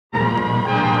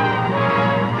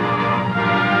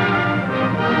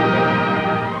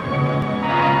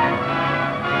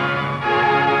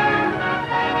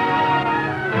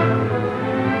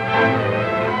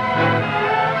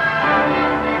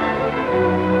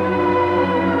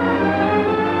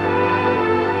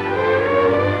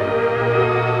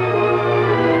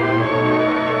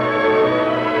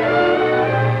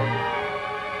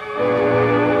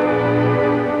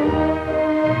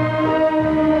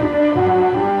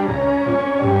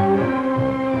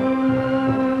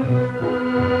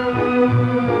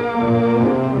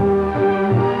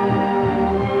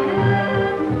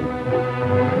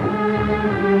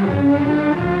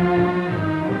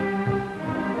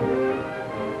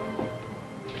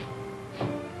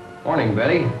Morning,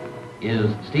 Betty.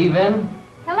 Is Steve in?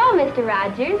 Hello, Mr.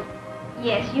 Rogers.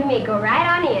 Yes, you may go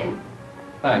right on in.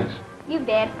 Thanks. You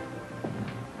bet.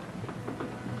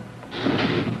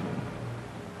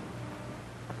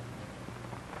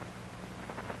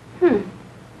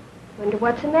 Wonder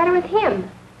what's the matter with him?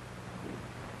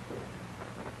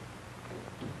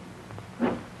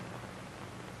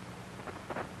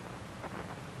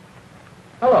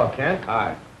 Hello, Kent.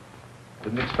 Hi.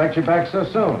 Didn't expect you back so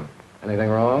soon. Anything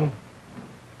wrong?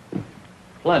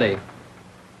 Plenty.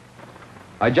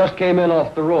 I just came in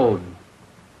off the road.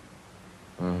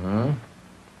 Mm-hmm.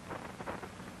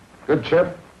 Good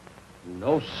trip?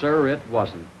 No, sir, it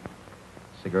wasn't.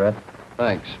 Cigarette?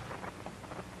 Thanks.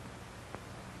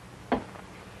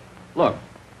 Look,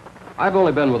 I've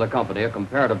only been with the company a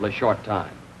comparatively short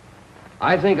time.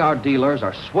 I think our dealers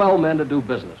are swell men to do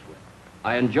business with.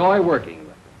 I enjoy working with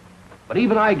them. But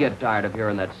even I get tired of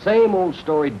hearing that same old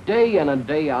story day in and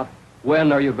day out.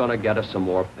 When are you going to get us some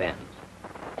more pens?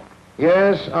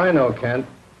 Yes, I know, Kent.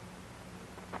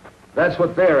 That's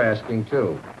what they're asking,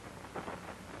 too.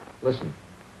 Listen.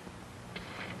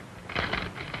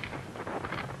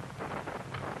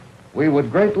 We would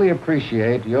greatly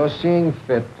appreciate your seeing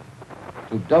fit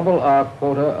to double our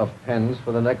quota of pens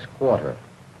for the next quarter.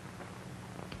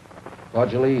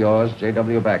 Cordially yours,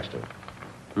 J.W. Baxter.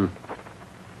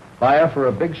 Buyer for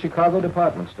a big Chicago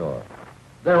department store.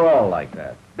 They're all like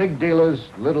that. Big dealers,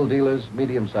 little dealers,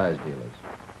 medium-sized dealers.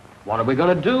 What are we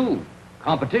going to do?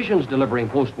 Competition's delivering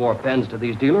post-war pens to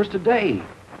these dealers today.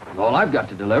 And all I've got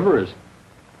to deliver is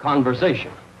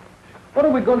conversation. What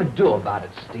are we going to do about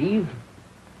it, Steve?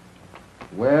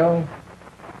 Well,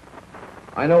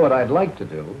 I know what I'd like to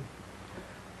do.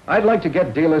 I'd like to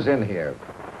get dealers in here.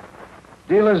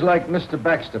 Dealers like Mr.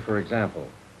 Baxter, for example,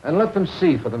 and let them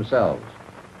see for themselves.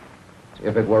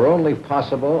 If it were only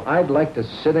possible, I'd like to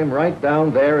sit him right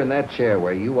down there in that chair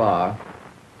where you are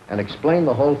and explain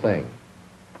the whole thing.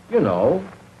 You know,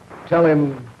 tell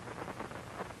him,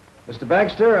 Mr.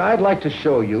 Baxter, I'd like to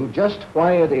show you just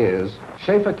why it is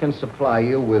Sheaffer can supply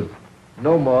you with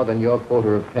no more than your quota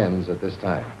of pens at this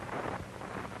time.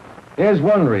 Here's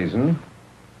one reason.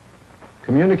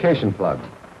 Communication plug.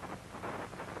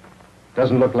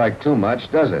 Doesn't look like too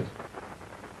much, does it?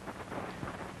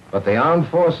 But the armed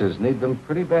forces need them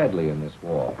pretty badly in this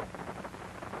war.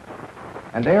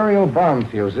 And aerial bomb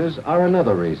fuses are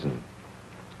another reason.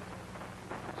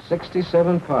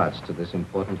 67 parts to this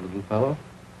important little fellow.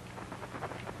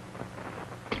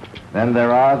 Then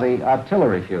there are the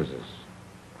artillery fuses.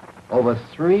 Over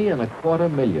 3.25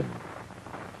 million.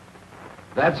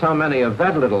 That's how many of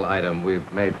that little item we've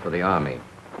made for the Army.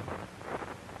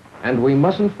 And we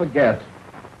mustn't forget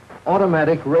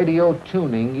automatic radio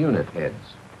tuning unit heads.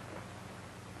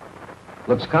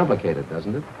 Looks complicated,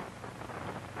 doesn't it?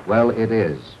 Well, it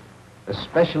is,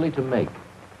 especially to make.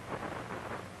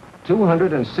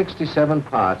 267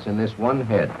 parts in this one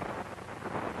head.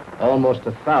 Almost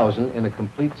 1,000 in a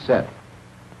complete set.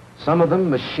 Some of them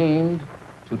machined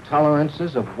to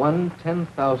tolerances of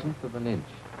 1/10,000th of an inch.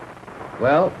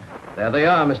 Well, there they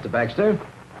are, Mr. Baxter.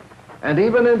 And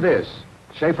even in this,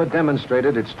 Sheaffer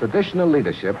demonstrated its traditional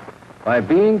leadership by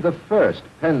being the first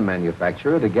pen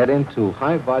manufacturer to get into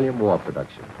high-volume war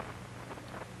production.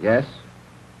 Yes,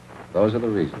 those are the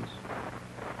reasons.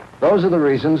 Those are the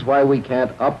reasons why we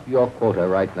can't up your quota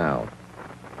right now.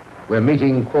 We're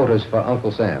meeting quotas for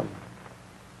Uncle Sam.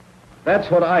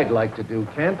 That's what I'd like to do,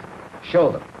 Kent.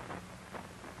 Show them.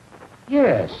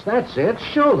 Yes, that's it.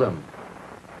 Show them.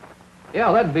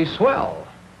 Yeah, that'd be swell.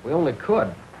 We only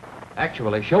could.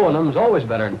 Actually, showing them's always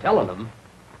better than telling them.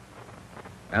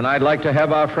 And I'd like to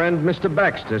have our friend Mr.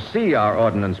 Baxter see our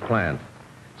ordnance plant.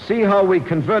 See how we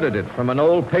converted it from an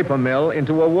old paper mill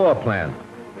into a war plant.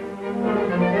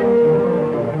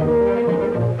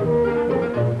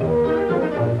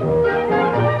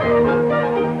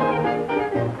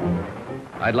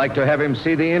 I'd like to have him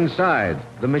see the inside,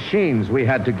 the machines we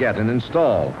had to get and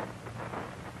install.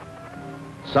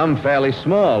 Some fairly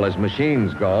small as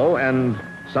machines go, and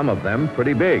some of them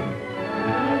pretty big.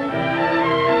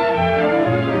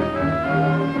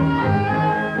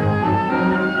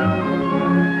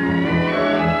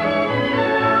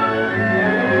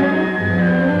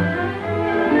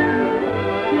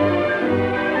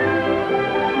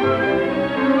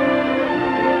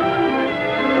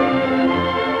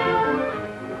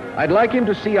 I'd like him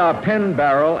to see our pen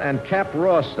barrel and cap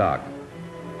raw stock.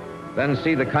 Then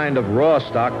see the kind of raw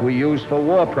stock we use for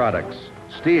war products.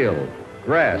 Steel,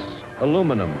 brass,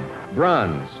 aluminum,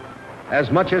 bronze.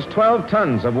 As much as 12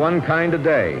 tons of one kind a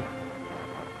day.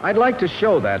 I'd like to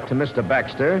show that to Mr.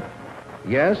 Baxter.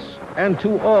 Yes, and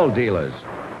to all dealers.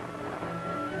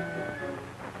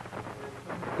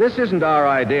 This isn't our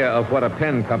idea of what a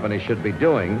pen company should be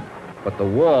doing, but the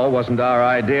war wasn't our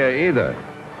idea either.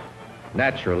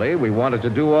 Naturally, we wanted to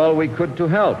do all we could to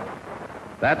help.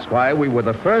 That's why we were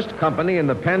the first company in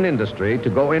the pen industry to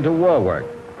go into war work.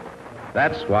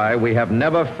 That's why we have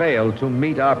never failed to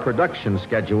meet our production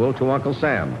schedule to Uncle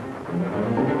Sam.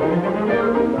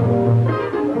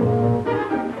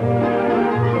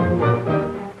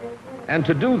 And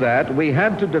to do that, we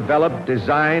had to develop,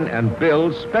 design, and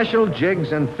build special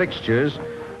jigs and fixtures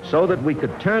so that we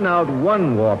could turn out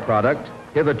one war product,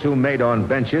 hitherto made on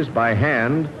benches by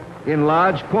hand, in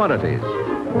large quantities.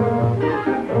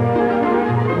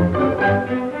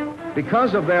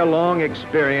 Because of their long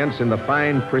experience in the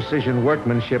fine precision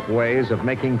workmanship ways of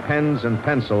making pens and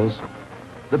pencils,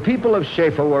 the people of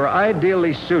Sheaffer were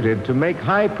ideally suited to make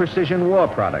high precision war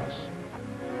products.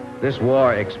 This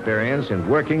war experience in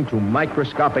working to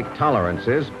microscopic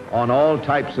tolerances on all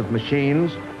types of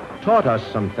machines taught us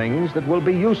some things that will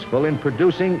be useful in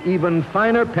producing even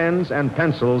finer pens and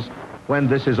pencils when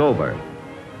this is over.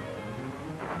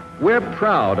 We're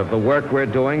proud of the work we're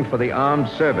doing for the armed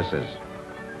services,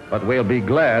 but we'll be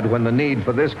glad when the need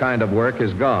for this kind of work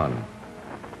is gone.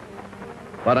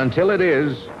 But until it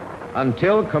is,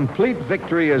 until complete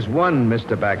victory is won,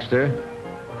 Mr. Baxter,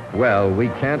 well, we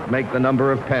can't make the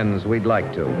number of pens we'd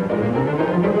like to.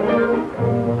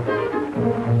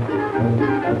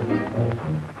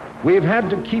 We've had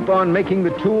to keep on making the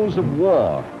tools of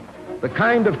war, the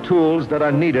kind of tools that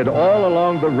are needed all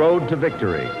along the road to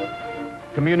victory.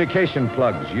 Communication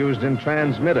plugs used in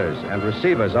transmitters and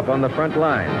receivers up on the front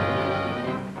line.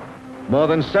 More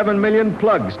than 7 million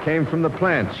plugs came from the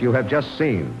plants you have just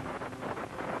seen.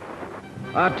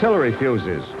 Artillery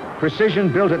fuses,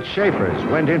 precision built at Sheaffer's,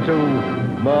 went into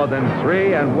more than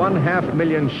 3.5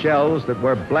 million shells that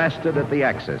were blasted at the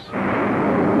Axis.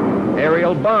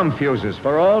 Aerial bomb fuses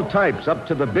for all types up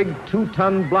to the big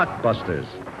 2-ton blockbusters.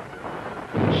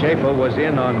 Sheaffer was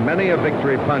in on many a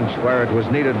victory punch where it was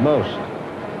needed most.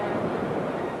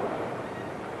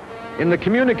 In the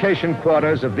communication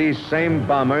quarters of these same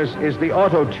bombers is the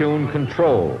auto-tune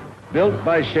control, built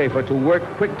by Sheaffer to work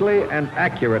quickly and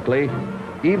accurately,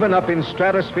 even up in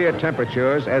stratosphere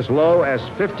temperatures as low as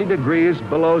 50 degrees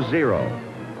below zero.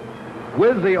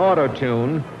 With the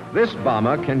auto-tune, this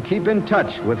bomber can keep in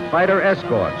touch with fighter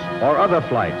escorts or other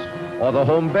flights or the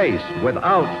home base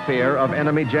without fear of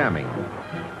enemy jamming.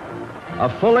 A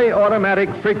fully automatic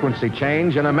frequency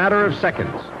change in a matter of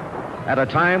seconds, at a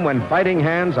time when fighting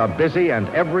hands are busy and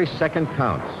every second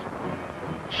counts.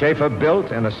 Sheaffer built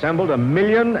and assembled 1.5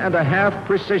 million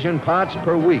precision parts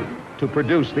per week to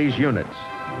produce these units.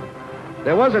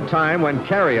 There was a time when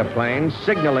carrier planes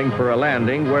signaling for a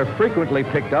landing were frequently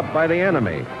picked up by the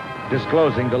enemy,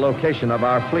 disclosing the location of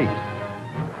our fleet.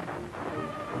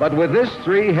 But with this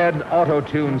 3-head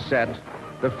auto-tune set,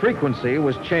 the frequency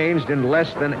was changed in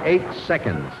less than 8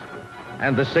 seconds,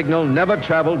 and the signal never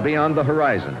traveled beyond the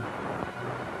horizon.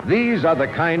 These are the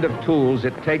kind of tools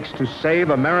it takes to save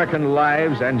American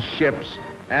lives and ships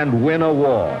and win a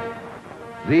war.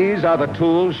 These are the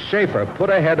tools Sheaffer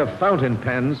put ahead of fountain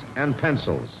pens and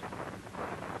pencils.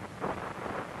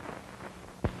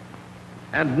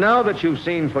 And now that you've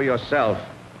seen for yourself,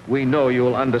 we know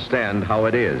you'll understand how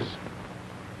it is.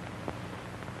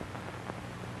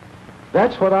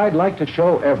 That's what I'd like to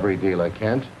show every dealer,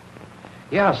 Kent.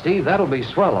 Yeah, Steve, that'll be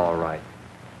swell, all right.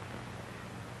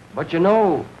 But you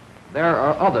know, there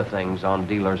are other things on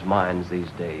dealers' minds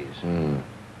these days.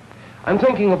 I'm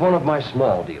thinking of one of my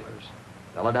small dealers,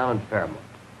 a fella down in Fairmont.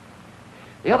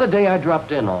 The other day I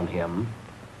dropped in on him.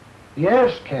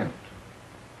 Yes, Kent.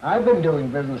 I've been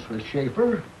doing business with Sheaffer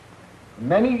for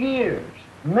many years.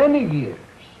 I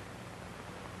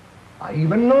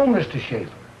even know Mr. Sheaffer.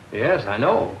 Yes, I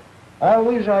know.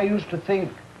 Always I used to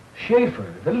think,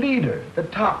 Sheaffer, the leader, the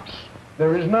tops,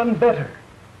 there is none better.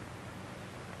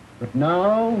 But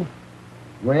now,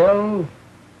 well,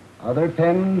 other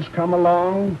pens come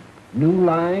along, new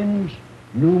lines,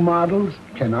 new models.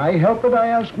 Can I help it, I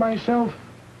ask myself?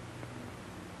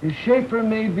 Is Sheaffer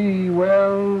maybe,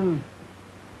 well,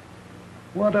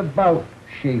 what about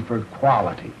Sheaffer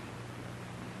quality?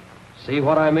 See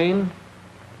what I mean?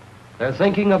 They're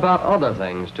thinking about other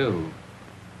things, too.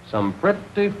 Some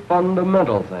pretty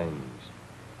fundamental things.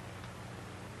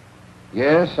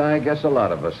 Yes, I guess a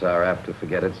lot of us are apt to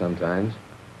forget it sometimes.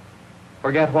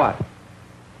 Forget what?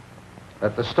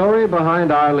 That the story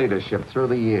behind our leadership through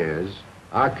the years,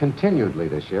 our continued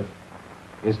leadership,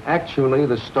 is actually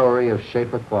the story of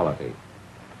Sheaffer quality.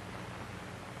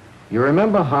 You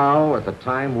remember how, at the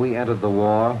time we entered the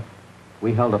war,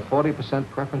 we held a 40%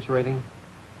 preference rating?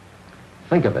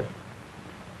 Think of it.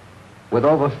 With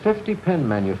over 50 pen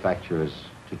manufacturers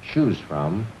to choose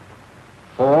from,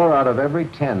 4 out of every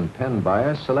 10 pen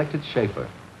buyers selected Sheaffer.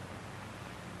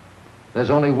 There's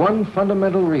only one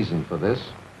fundamental reason for this: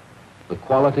 the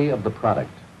quality of the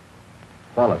product.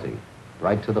 Quality,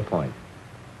 right to the point.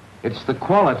 It's the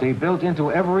quality built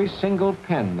into every single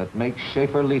pen that makes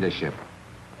Sheaffer leadership.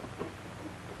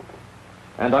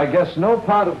 And I guess no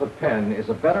part of the pen is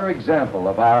a better example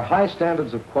of our high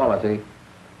standards of quality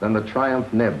than the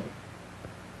Triumph nib.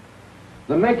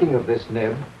 The making of this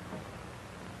nib,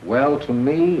 well, to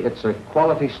me, it's a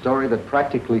quality story that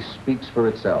practically speaks for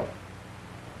itself.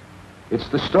 It's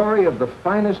the story of the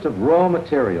finest of raw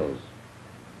materials,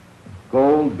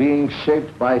 gold being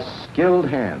shaped by skilled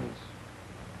hands,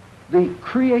 the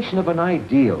creation of an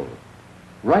ideal,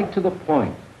 right to the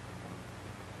point.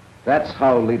 That's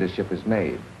how leadership is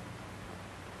made.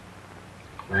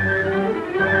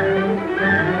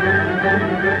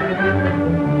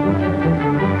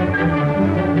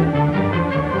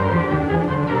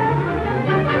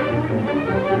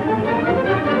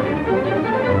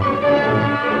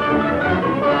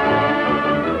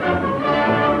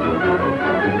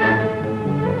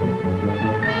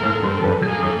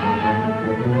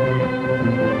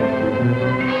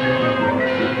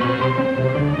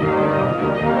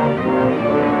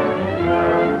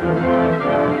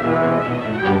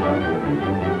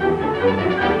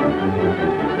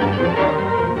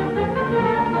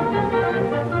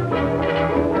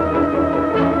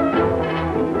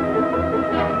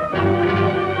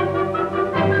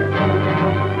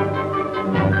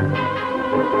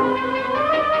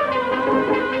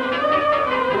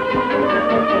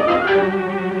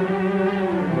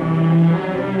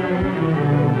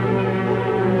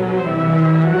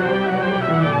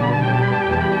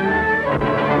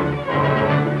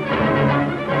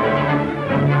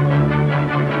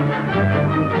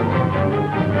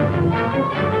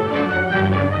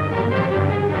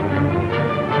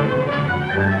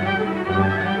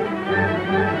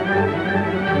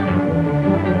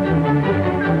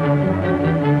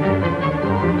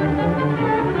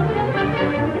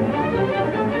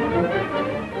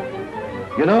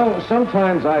 You know,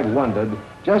 sometimes I've wondered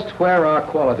just where our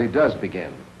quality does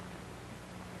begin.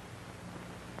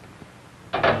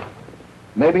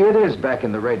 Maybe it is back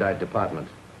in the radite department.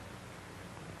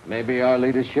 Maybe our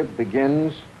leadership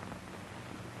begins,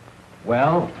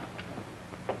 well,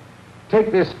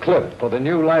 take this clip for the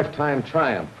new Lifetime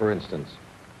Triumph, for instance.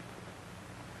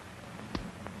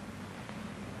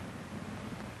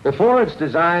 Before its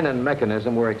design and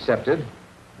mechanism were accepted,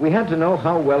 we had to know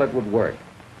how well it would work.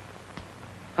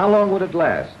 How long would it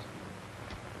last?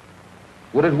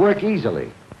 Would it work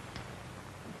easily?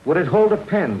 Would it hold a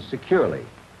pen securely?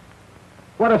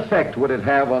 What effect would it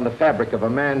have on the fabric of a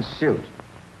man's suit?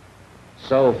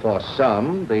 So for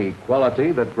some, the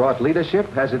quality that brought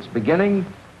leadership has its beginning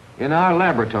in our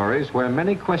laboratories, where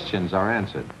many questions are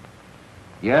answered.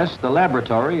 Yes, the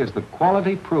laboratory is the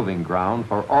quality proving ground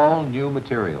for all new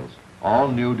materials, all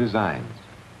new designs.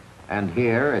 And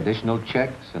here, additional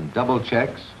checks and double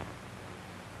checks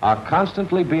are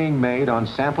constantly being made on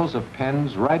samples of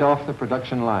pens right off the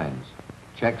production lines.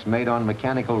 Checks made on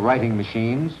mechanical writing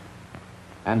machines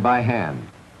and by hand.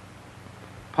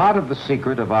 Part of the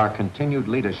secret of our continued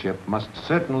leadership must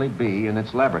certainly be in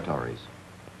its laboratories.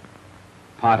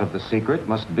 Part of the secret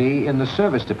must be in the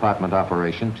service department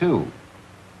operation, too.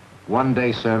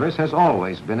 One-day service has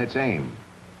always been its aim,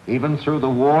 even through the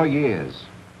war years.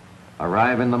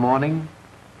 Arrive in the morning,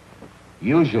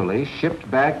 usually shipped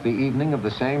back the evening of the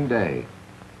same day.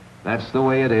 That's the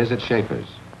way it is at Sheaffer's.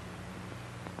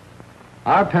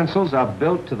 Our pencils are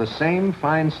built to the same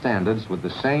fine standards with the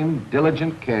same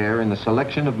diligent care in the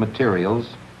selection of materials,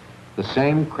 the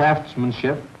same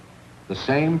craftsmanship, the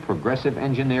same progressive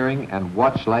engineering and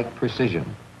watch-like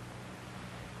precision.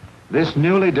 This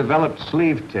newly developed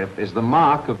sleeve tip is the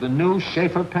mark of the new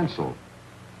Sheaffer pencil.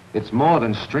 It's more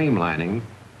than streamlining,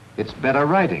 it's better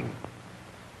writing.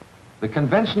 The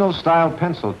conventional style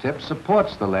pencil tip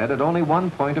supports the lead at only one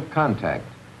point of contact.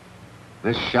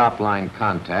 This sharp line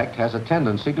contact has a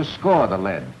tendency to score the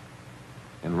lead.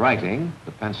 In writing,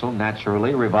 the pencil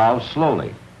naturally revolves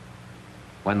slowly.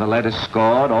 When the lead is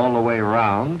scored all the way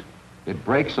around, it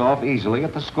breaks off easily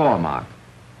at the score mark.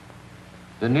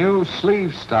 The new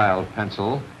sleeve style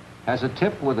pencil has a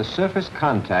tip with a surface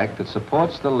contact that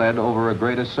supports the lead over a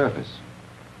greater surface.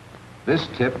 This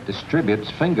tip distributes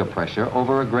finger pressure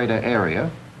over a greater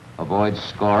area, avoids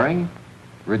scoring,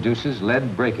 reduces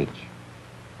lead breakage.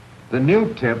 The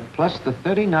new tip, plus the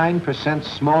 39%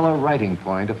 smaller writing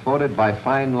point afforded by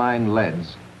fine line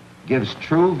leads, gives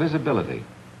true visibility.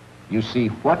 You see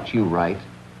what you write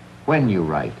when you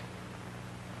write.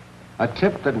 A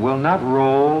tip that will not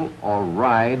roll or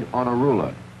ride on a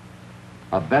ruler.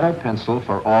 A better pencil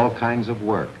for all kinds of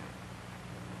work.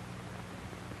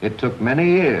 It took many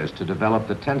years to develop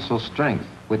the tensile strength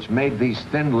which made these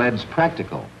thin leads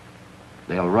practical.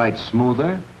 They'll write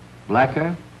smoother,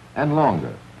 blacker, and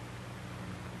longer.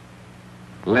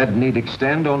 Lead need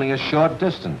extend only a short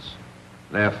distance.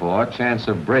 Therefore, chance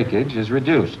of breakage is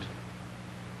reduced.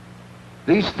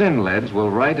 These thin leads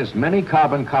will write as many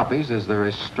carbon copies as there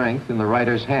is strength in the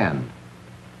writer's hand.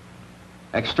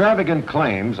 Extravagant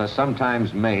claims are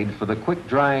sometimes made for the quick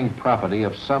drying property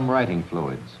of some writing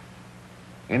fluids.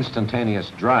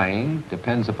 Instantaneous drying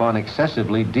depends upon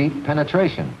excessively deep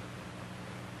penetration.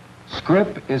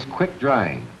 Scrip is quick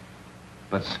drying,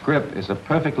 but scrip is a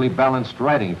perfectly balanced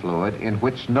writing fluid in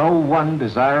which no one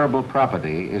desirable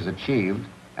property is achieved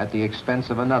at the expense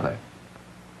of another.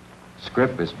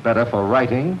 Scrip is better for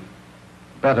writing,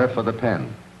 better for the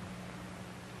pen.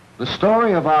 The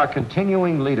story of our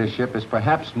continuing leadership is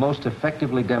perhaps most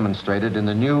effectively demonstrated in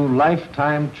the new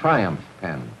Lifetime Triumph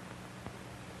pen.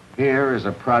 Here is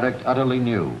a product utterly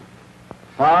new,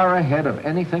 far ahead of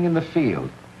anything in the field,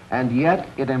 and yet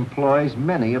it employs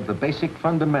many of the basic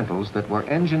fundamentals that were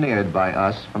engineered by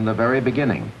us from the very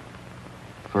beginning.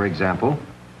 For example,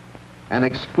 an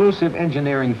exclusive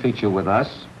engineering feature with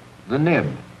us, the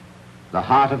nib, the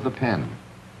heart of the pen.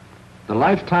 The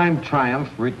Lifetime Triumph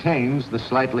retains the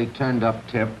slightly turned up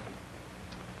tip,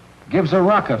 gives a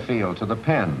rocker feel to the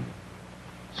pen,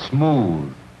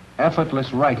 smooth,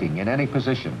 effortless writing in any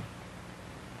position.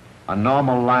 A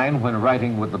normal line when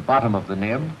writing with the bottom of the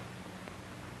nib.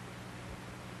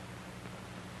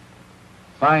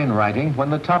 Fine writing when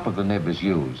the top of the nib is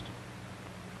used.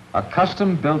 A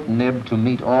custom-built nib to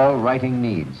meet all writing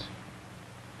needs.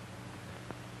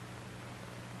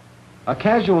 A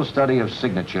casual study of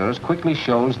signatures quickly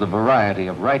shows the variety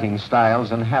of writing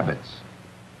styles and habits.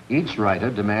 Each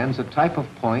writer demands a type of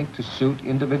point to suit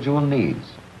individual needs.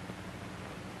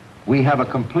 We have a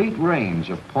complete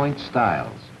range of point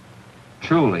styles.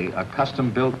 Truly a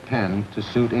custom-built pen to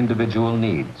suit individual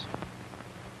needs.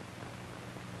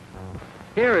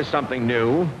 Here is something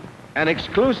new, an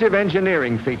exclusive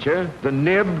engineering feature, the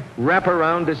nib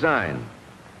wraparound design.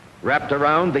 Wrapped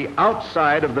around the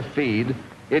outside of the feed,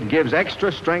 it gives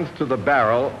extra strength to the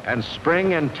barrel and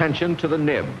spring and tension to the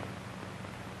nib.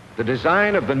 The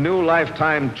design of the new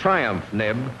Lifetime Triumph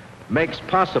nib makes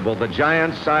possible the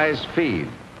giant-sized feed,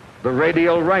 the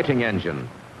radial writing engine,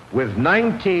 with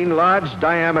 19 large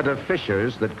diameter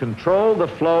fissures that control the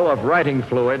flow of writing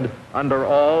fluid under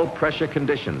all pressure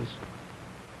conditions.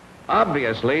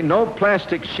 Obviously, no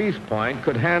plastic sheath point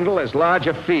could handle as large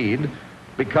a feed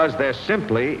because there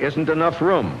simply isn't enough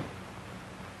room.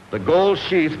 The gold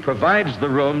sheath provides the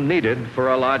room needed for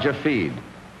a larger feed.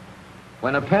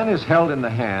 When a pen is held in the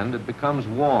hand, it becomes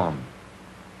warm.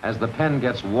 As the pen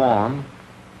gets warm,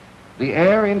 the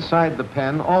air inside the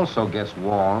pen also gets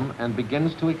warm and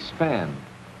begins to expand.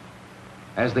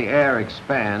 As the air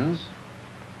expands,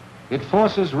 it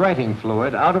forces writing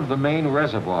fluid out of the main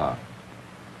reservoir.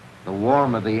 The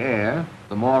warmer the air,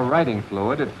 the more writing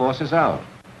fluid it forces out.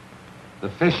 The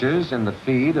fissures in the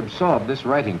feed absorb this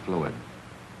writing fluid.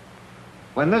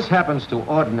 When this happens to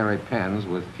ordinary pens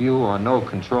with few or no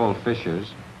control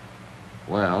fissures,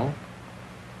 well,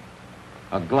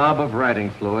 a glob of writing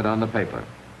fluid on the paper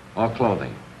or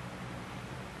clothing.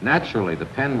 Naturally, the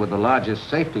pen with the largest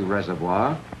safety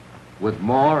reservoir, with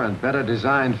more and better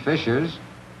designed fissures,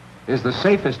 is the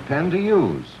safest pen to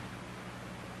use.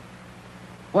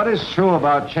 What is true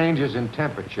about changes in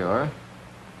temperature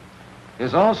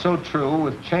is also true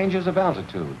with changes of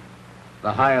altitude.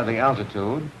 The higher the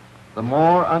altitude, the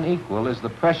more unequal is the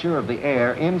pressure of the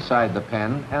air inside the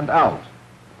pen and out.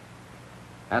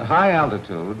 At high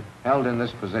altitude, held in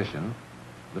this position,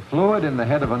 the fluid in the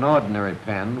head of an ordinary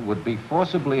pen would be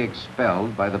forcibly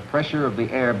expelled by the pressure of the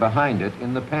air behind it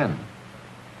in the pen.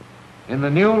 In the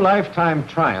new Lifetime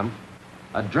Triumph,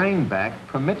 a drain back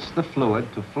permits the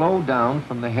fluid to flow down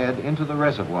from the head into the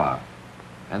reservoir,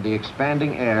 and the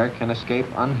expanding air can escape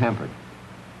unhampered.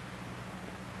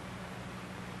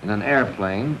 In an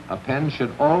airplane, a pen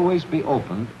should always be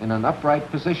opened in an upright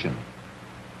position.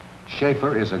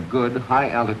 Sheaffer is a good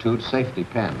high-altitude safety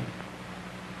pen.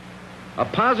 A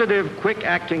positive,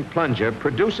 quick-acting plunger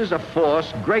produces a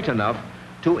force great enough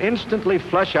to instantly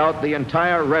flush out the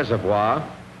entire reservoir,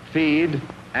 feed,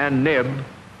 and nib,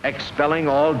 expelling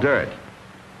all dirt.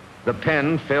 The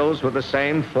pen fills with the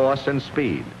same force and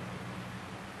speed.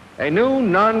 A new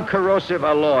non-corrosive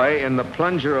alloy in the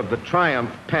plunger of the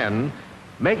Triumph pen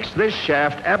makes this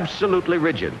shaft absolutely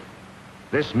rigid.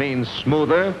 This means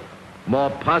smoother, more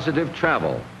positive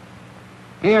travel.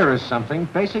 Here is something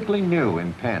basically new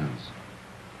in pens.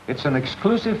 It's an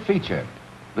exclusive feature,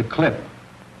 the clip,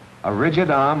 a rigid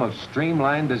arm of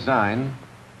streamlined design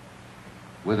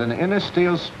with an inner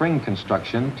steel spring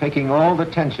construction taking all the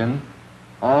tension,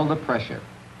 all the pressure.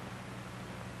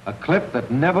 A clip that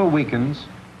never weakens,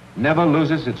 never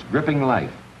loses its gripping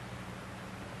life.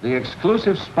 The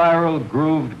exclusive spiral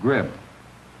grooved grip,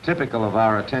 typical of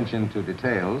our attention to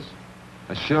details,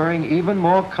 assuring even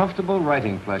more comfortable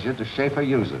writing pleasure to Sheaffer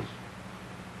users.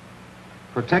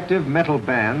 Protective metal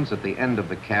bands at the end of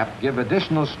the cap give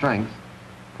additional strength,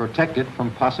 protect it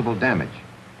from possible damage.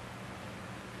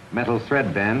 Metal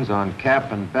thread bands on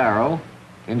cap and barrel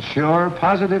ensure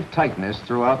positive tightness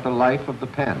throughout the life of the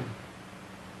pen.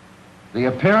 The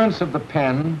appearance of the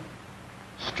pen,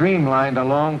 streamlined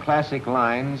along classic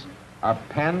lines, a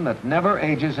pen that never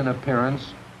ages in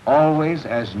appearance, always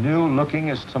as new looking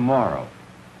as tomorrow.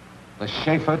 The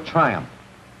Sheaffer Triumph,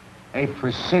 a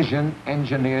precision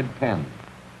engineered pen.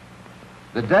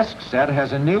 The desk set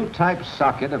has a new type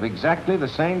socket of exactly the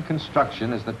same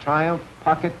construction as the Triumph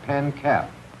pocket pen cap.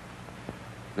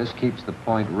 This keeps the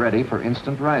point ready for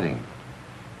instant writing.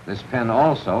 This pen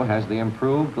also has the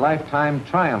improved lifetime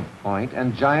Triumph point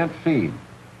and giant feed.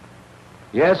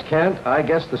 Yes, Kent, I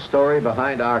guess the story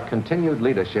behind our continued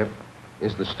leadership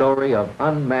is the story of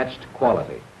unmatched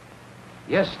quality.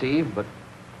 Yes, Steve, but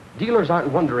dealers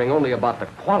aren't wondering only about the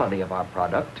quality of our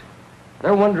product.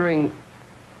 They're wondering,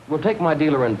 we'll take my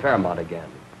dealer in Fairmont again.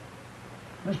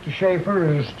 Mr.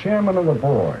 Sheaffer is chairman of the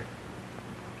board.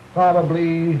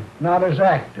 Probably not as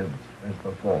active as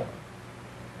before.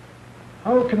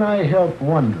 How can I help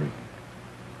wondering?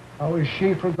 How is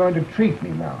Sheaffer going to treat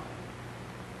me now?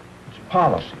 Its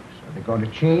policies, are they going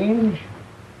to change?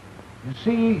 You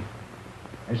see,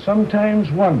 I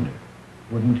sometimes wonder,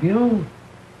 wouldn't you?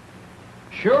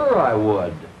 Sure I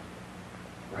would.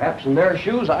 Perhaps in their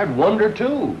shoes I'd wonder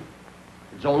too.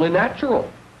 It's only natural.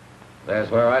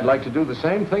 There's where I'd like to do the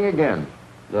same thing again.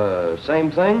 The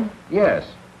same thing? Yes.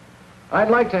 I'd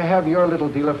like to have your little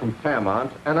dealer from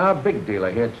Fairmont and our big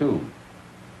dealer here, too.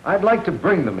 I'd like to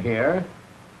bring them here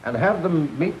and have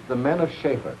them meet the men of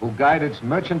Sheaffer, who guide its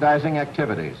merchandising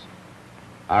activities.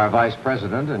 Our Vice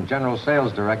President and General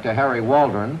Sales Director, Harry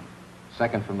Waldron,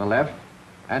 second from the left,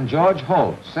 and George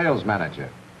Holt, Sales Manager,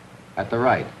 at the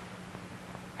right.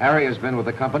 Harry has been with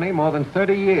the company more than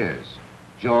 30 years.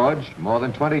 George, more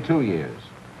than 22 years.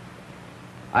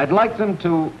 I'd like them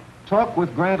to talk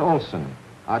with Grant Olson,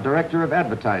 our Director of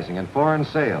Advertising and Foreign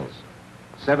Sales,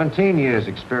 17 years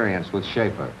experience with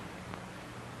Sheaffer.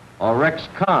 Or Rex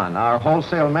Kahn, our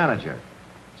Wholesale Manager,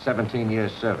 17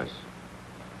 years service.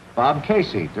 Bob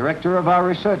Casey, Director of our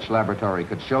Research Laboratory,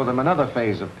 could show them another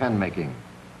phase of pen making.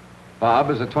 Bob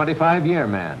is a 25-year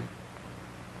man.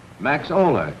 Max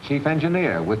Oler, Chief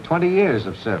Engineer, with 20 years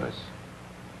of service.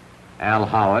 Al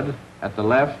Howard, at the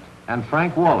left, and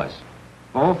Frank Wallace,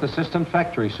 both Assistant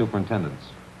Factory Superintendents.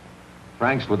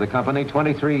 Frank's with the company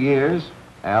 23 years,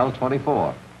 Al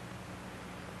 24.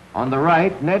 On the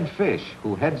right, Ned Fish,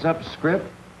 who heads up script,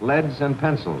 leads, and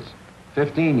pencils,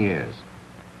 15 years.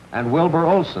 And Wilbur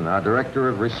Olson, our Director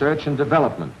of Research and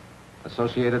Development,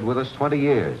 associated with us 20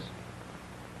 years.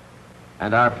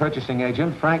 And our purchasing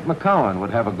agent, Frank McCowan, would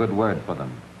have a good word for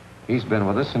them. He's been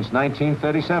with us since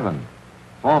 1937.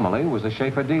 Formerly was a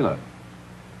Sheaffer dealer.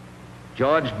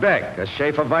 George Beck, a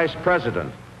Sheaffer Vice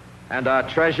President, and our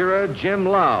Treasurer, Jim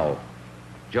Lau.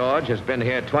 George has been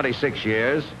here 26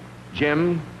 years,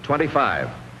 Jim, 25.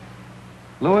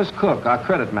 Louis Cook, our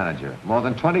Credit Manager, more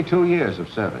than 22 years of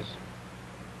service.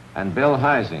 And Bill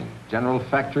Heising, General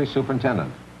Factory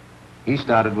Superintendent. He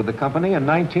started with the company in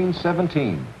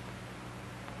 1917.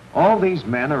 All these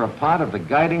men are a part of the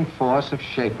guiding force of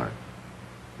Sheaffer.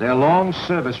 Their long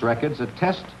service records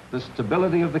attest the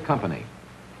stability of the company.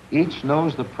 Each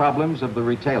knows the problems of the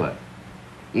retailer.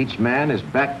 Each man is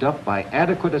backed up by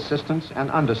adequate assistance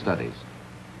and understudies.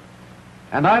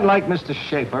 And I'd like Mr.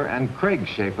 Sheaffer and Craig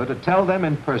Sheaffer to tell them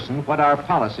in person what our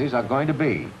policies are going to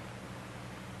be.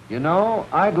 You know,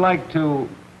 I'd like to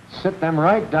sit them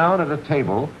right down at a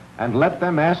table and let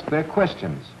them ask their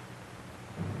questions.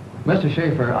 Mr.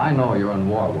 Sheaffer, I know you're in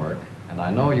war work, and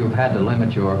I know you've had to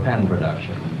limit your pen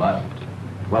production, but,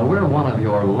 well, we're one of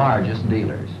your largest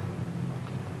dealers.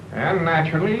 And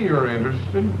naturally, you're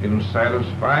interested in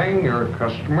satisfying your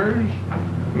customers,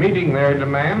 meeting their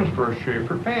demands for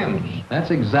Sheaffer pens.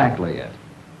 That's exactly it.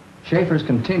 Sheaffer's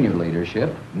continued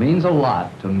leadership means a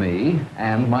lot to me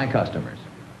and my customers.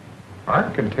 Our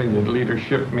continued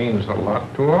leadership means a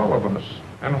lot to all of us.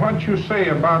 And what you say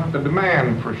about the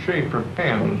demand for Sheaffer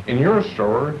pens in your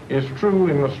store is true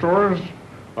in the stores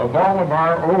of all of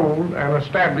our old and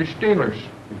established dealers.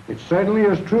 It certainly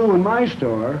is true in my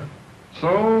store.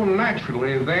 So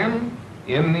naturally then,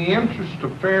 in the interest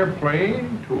of fair play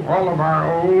to all of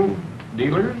our old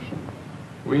dealers,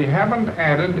 we haven't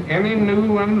added any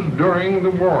new ones during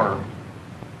the war.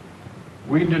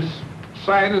 We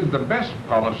decided the best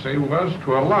policy was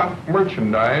to allot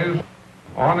merchandise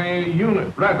on a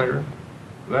unit rather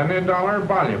than a dollar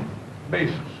volume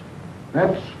basis.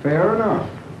 That's fair enough.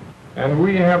 And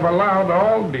we have allowed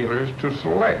all dealers to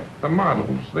select the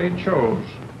models they chose.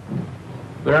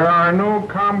 There are no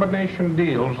combination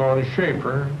deals on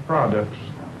Sheaffer products.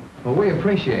 Well, we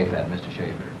appreciate that, Mr.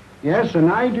 Sheaffer. Yes,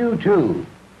 and I do too.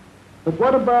 But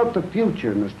what about the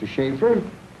future, Mr. Sheaffer?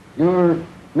 You're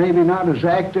maybe not as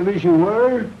active as you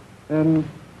were, and,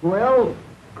 well...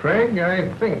 Craig,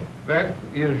 I think that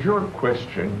is your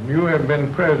question. You have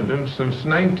been president since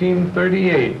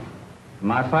 1938.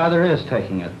 My father is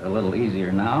taking it a little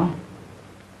easier now.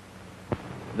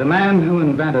 The man who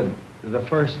invented the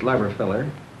first lever filler,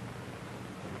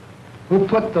 who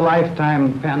put the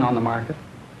lifetime pen on the market,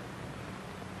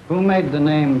 who made the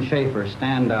name Sheaffer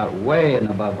stand out way and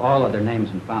above all other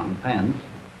names in fountain pens,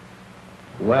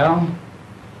 well,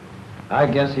 I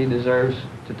guess he deserves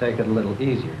to take it a little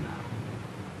easier now.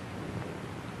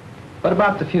 But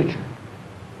about the future.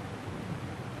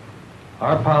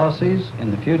 Our policies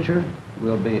in the future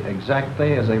will be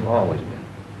exactly as they've always been.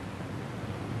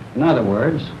 In other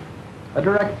words, a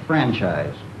direct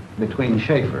franchise between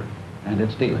Sheaffer and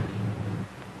its dealers.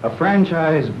 A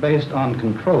franchise based on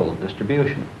controlled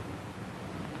distribution.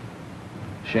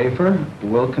 Sheaffer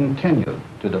will continue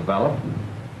to develop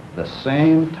the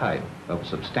same type of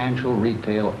substantial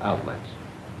retail outlets,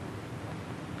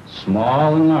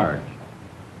 small and large,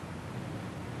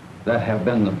 that have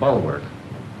been the bulwark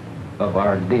of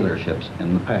our dealerships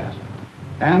in the past.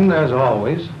 And as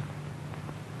always,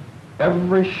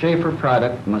 every Sheaffer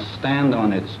product must stand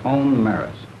on its own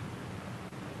merits.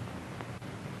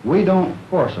 We don't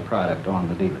force a product on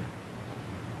the dealer.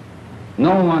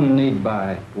 No one need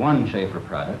buy one Sheaffer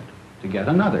product to get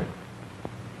another.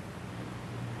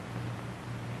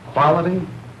 Quality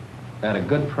at a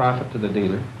good profit to the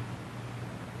dealer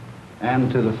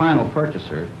and to the final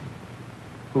purchaser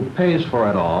who pays for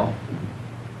it all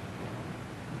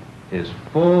is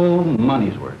full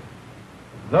money's worth.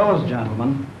 Those,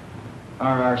 gentlemen,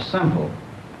 are our simple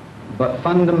but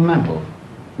fundamental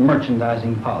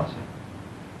merchandising policy.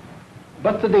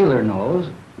 But the dealer knows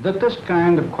that this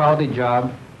kind of quality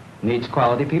job needs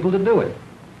quality people to do it.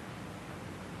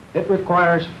 It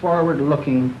requires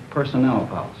forward-looking personnel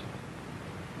policy,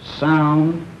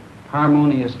 sound,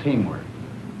 harmonious teamwork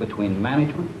between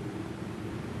management,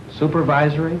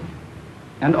 supervisory,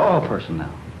 and all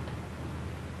personnel.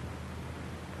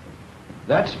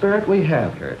 That spirit we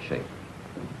have here at Sheaffer.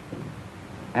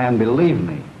 And believe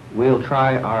me, we'll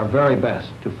try our very best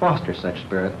to foster such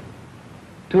spirit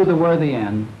to the worthy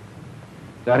end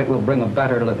that it will bring a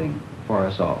better living for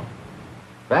us all.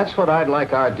 That's what I'd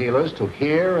like our dealers to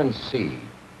hear and see.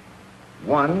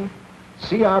 One,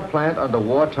 see our plant under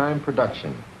wartime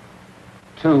production.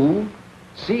 Two,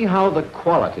 see how the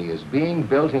quality is being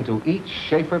built into each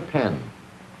Sheaffer pen,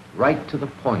 right to the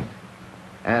point.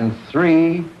 And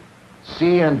three,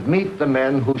 see and meet the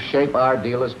men who shape our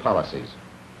dealers' policies.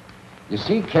 You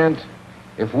see, Kent,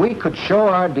 if we could show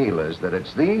our dealers that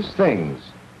it's these things,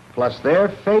 plus their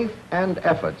faith and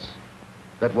efforts,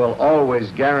 that will always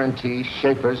guarantee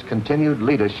Sheaffer's continued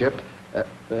leadership.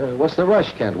 What's the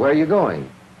rush, Kent? Where are you going?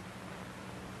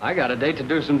 I got a date to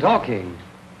do some talking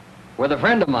with a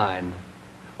friend of mine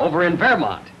over in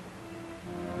Fairmont.